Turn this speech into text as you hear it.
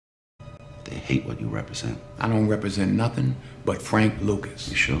They hate what you represent. I don't represent nothing but Frank Lucas.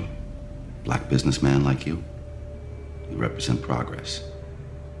 You sure? Black businessman like you? You represent progress.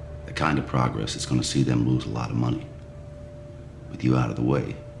 The kind of progress that's gonna see them lose a lot of money. With you out of the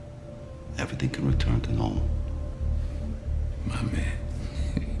way, everything can return to normal. My man.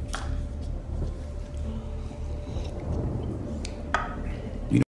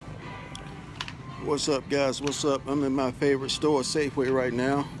 What's up, guys? What's up? I'm in my favorite store, Safeway, right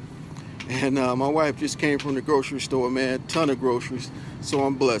now. And my wife just came from the grocery store, man. Ton of groceries. So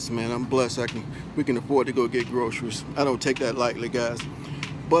I'm blessed, man. I'm blessed. We can afford to go get groceries. I don't take that lightly, guys.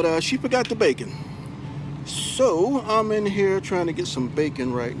 But she forgot the bacon. So I'm in here trying to get some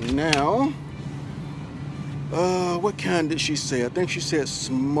bacon right now. What kind did she say? I think she said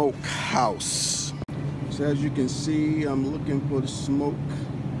smokehouse. So as you can see, I'm looking for the smoke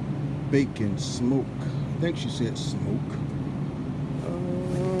bacon, smoke. I think she said smoke.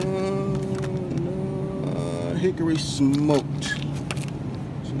 No, hickory smoked.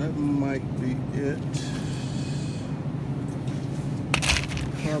 So that might be it.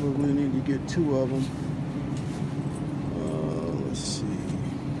 Probably need to get 2 of them. Let's see.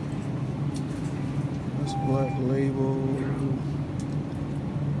 That's Black Label.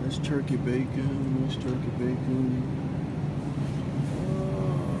 That's turkey bacon. That's turkey bacon.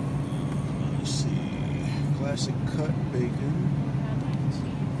 Classic cut bacon.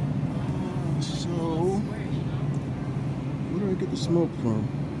 So, where do I get the smoke from?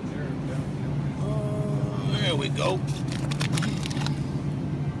 There we go.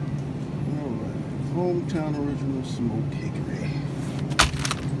 Alright, hometown original smoke hickory.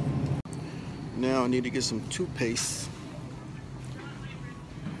 Now I need to get some toothpaste.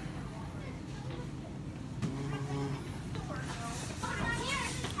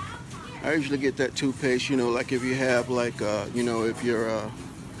 I usually get that toothpaste, you know, like if you have like, you know, if your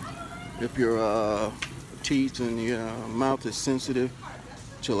teeth and your mouth is sensitive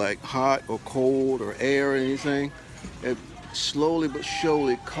to like hot or cold or air or anything, it slowly but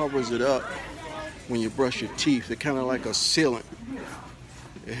surely covers it up when you brush your teeth. It's kind of like a sealant.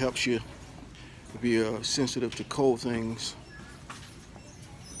 It helps you if you're sensitive to cold things,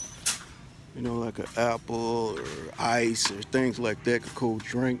 you know, like an apple or ice or things like that, a cold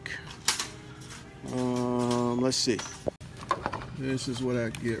drink. Let's see. This is what I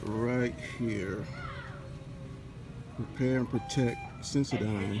get right here. Prepare and protect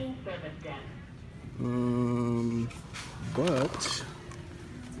Sensodyne. But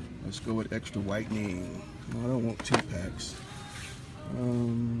let's go with extra whitening. No, I don't want 2 packs. Oh,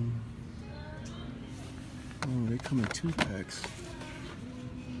 they come in 2 packs.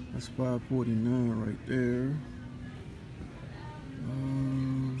 That's $5.49 right there.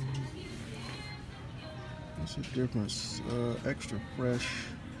 What's the difference? Extra fresh.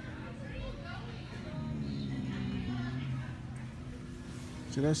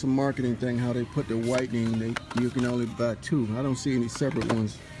 So that's a marketing thing, how they put the whitening, you can only buy 2. I don't see any separate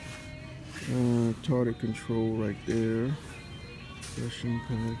ones. Tartar control right there. Fresh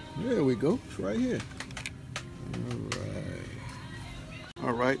impact. There we go. It's right here.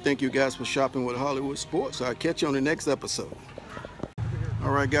 Alright, thank you guys for shopping with Hollywood Sports. I'll catch you on the next episode.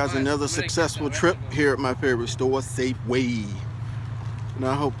 Alright guys, another successful trip here at my favorite store, Safeway. And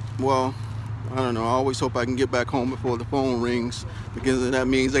I hope, well, I don't know, I always hope I can get back home before the phone rings, because that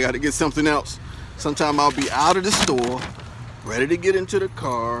means I got to get something else. Sometime I'll be out of the store, ready to get into the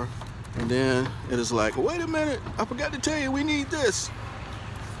car, and then it is like, wait a minute, I forgot to tell you we need this.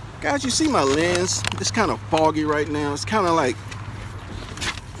 Guys, you see my lens? It's kind of foggy right now. It's kind of like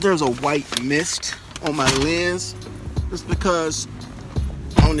there's a white mist on my lens. It's because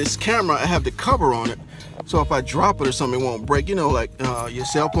on this camera I have the cover on it, so if I drop it or something it won't break, you know, like your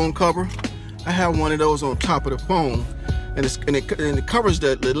cell phone cover. I have one of those on top of the phone, and it covers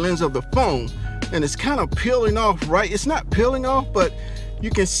the lens of the phone, and it's kind of peeling off, right? It's not peeling off, but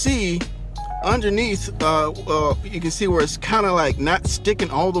you can see underneath, you can see where it's kind of like not sticking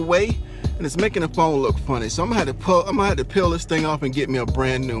all the way, and it's making the phone look funny. So I'm gonna have to peel this thing off and get me a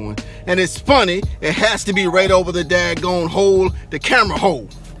brand new one. And it's funny, it has to be right over the daggone hole, the camera hole.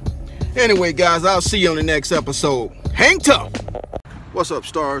 Anyway guys, I'll see you on the next episode. Hang tough. What's up,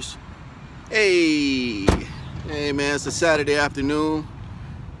 stars? Hey man, it's a Saturday afternoon.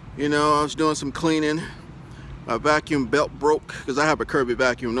 You know, I was doing some cleaning. My vacuum belt broke because I have a Kirby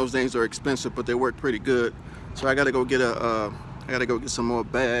vacuum. Those things are expensive, but they work pretty good. So I gotta go get some more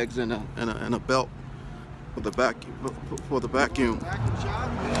bags and a belt for the vacuum.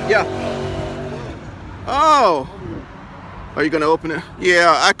 Yeah. Oh. Are you gonna open it?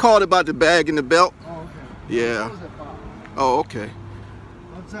 Yeah, I called about the bag and the belt. Yeah. Oh, okay.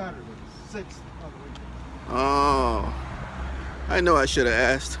 Saturday, 6 on the weekend. Oh, I know I should have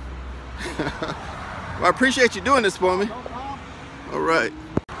asked. Well, I appreciate you doing this for me. No problem. All right.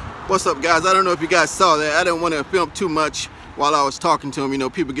 What's up, guys? I don't know if you guys saw that. I didn't want to film too much while I was talking to him. You know,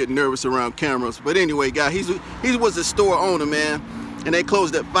 people get nervous around cameras. But anyway, guys, he was a store owner, man. And they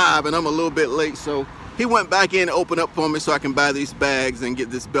closed at 5, and I'm a little bit late. So he went back in and opened up for me so I can buy these bags and get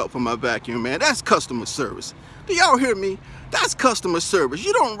this belt for my vacuum, man. That's customer service. Do y'all hear me? That's customer service.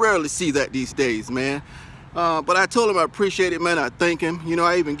 You don't rarely see that these days, man. But I told him I appreciate it, man. I thank him. You know,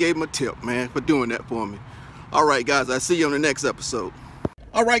 I even gave him a tip, man, for doing that for me. All right, guys, I'll see you on the next episode.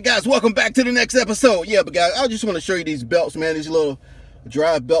 All right, guys, welcome back to the next episode. Yeah, but guys, I just want to show you these belts, man. These little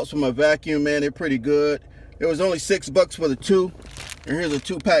drive belts for my vacuum, man. They're pretty good. It was only $6 for the 2. And here's a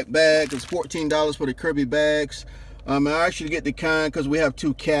 2-pack bag. It's $14 for the Kirby bags. I actually get the kind because we have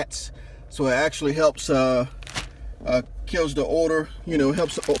 2 cats. So it actually helps, kills the odor, you know,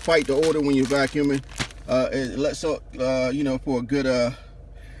 helps fight the odor when you're vacuuming. It lets up, you know, for a good,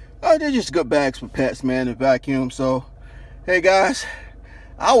 they're just good bags for pets, man, to vacuum. So, hey, guys,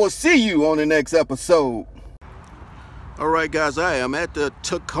 I will see you on the next episode. All right, guys, I am at the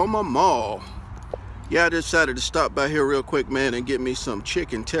Tacoma Mall. Yeah, I decided to stop by here real quick, man, and get me some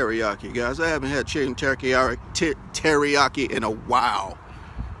chicken teriyaki, guys. I haven't had chicken teriyaki in a while.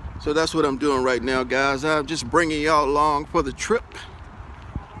 So that's what I'm doing right now, guys. I'm just bringing y'all along for the trip.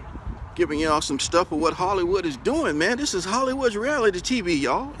 Giving y'all some stuff of what Hollywood is doing, man. This is Hollywood's reality TV,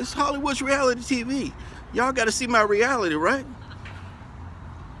 y'all. It's Hollywood's reality TV. Y'all got to see my reality, right?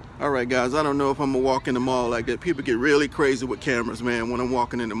 All right, guys, I don't know if I'm going to walk in the mall like that. People get really crazy with cameras, man, when I'm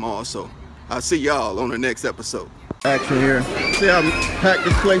walking in the mall. So I'll see y'all on the next episode. Action here. See how packed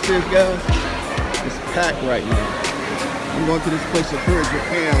this place is, guys? It's packed right now. I'm going to this place in Korea,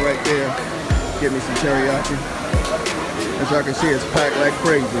 Japan right there. Get me some teriyaki. As y'all can see, it's packed like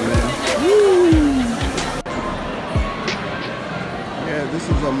crazy, man. Woo! Yeah, this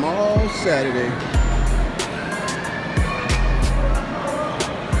is a mall Saturday.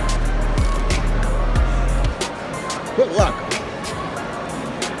 Good luck.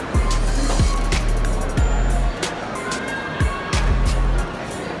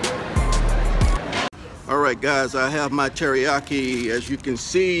 All right, guys, I have my teriyaki. As you can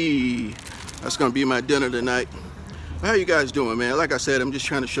see, that's gonna be my dinner tonight. How you guys doing, man? Like I said, I'm just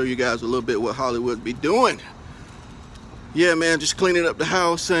trying to show you guys a little bit what Hollywood be doing. Yeah, man, just cleaning up the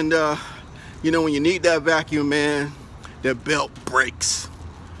house. And you know, when you need that vacuum, man, the belt breaks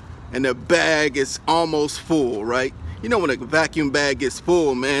and the bag is almost full, right? You know, when a vacuum bag gets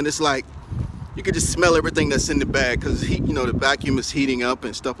full, man, it's like you can just smell everything that's in the bag because, you know, the vacuum is heating up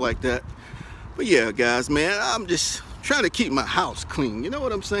and stuff like that. But yeah, guys, man, I'm just trying to keep my house clean. You know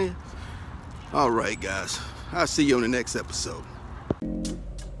what I'm saying? All right, guys. I'll see you on the next episode.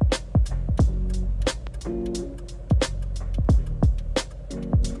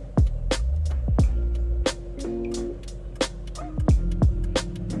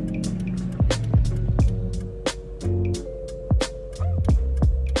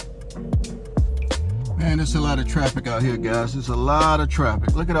 Man, there's a lot of traffic out here, guys. There's a lot of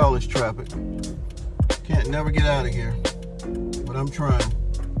traffic. Look at all this traffic. Can't never get out of here, but I'm trying.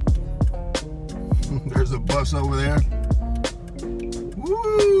 There's a bus over there.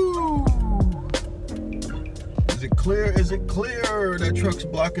 Woo! Is it clear? Is it clear? That truck's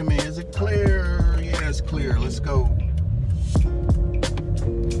blocking me. Is it clear? Yeah, it's clear. Let's go.